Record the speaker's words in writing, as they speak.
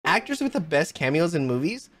Actors with the best cameos in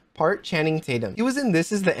movies. Part Channing Tatum. He was in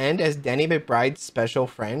This Is the End as Danny McBride's special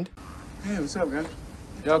friend. Hey, what's up, guys?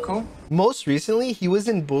 Y'all cool? Most recently, he was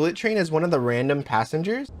in Bullet Train as one of the random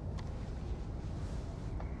passengers.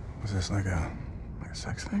 Was this like a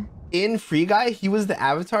sex thing? In Free Guy, he was the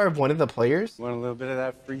avatar of one of the players. Want a little bit of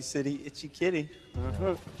that Free City itchy kitty?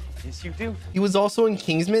 Yes, you do. He was also in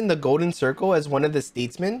Kingsman: The Golden Circle as one of the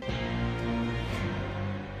statesmen.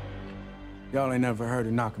 Y'all ain't never heard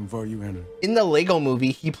of knocking before you enter. In the Lego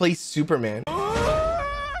Movie, he plays Superman.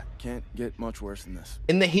 Can't get much worse than this.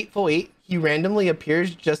 In The Hateful Eight, he randomly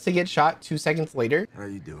appears just to get shot 2 seconds later. How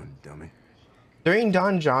you doing, dummy? During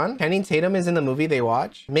Don John, Channing Tatum is in the movie they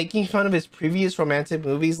watch, making fun of his previous romantic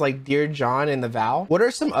movies like Dear John and The Vow. What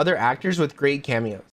are some other actors with great cameos?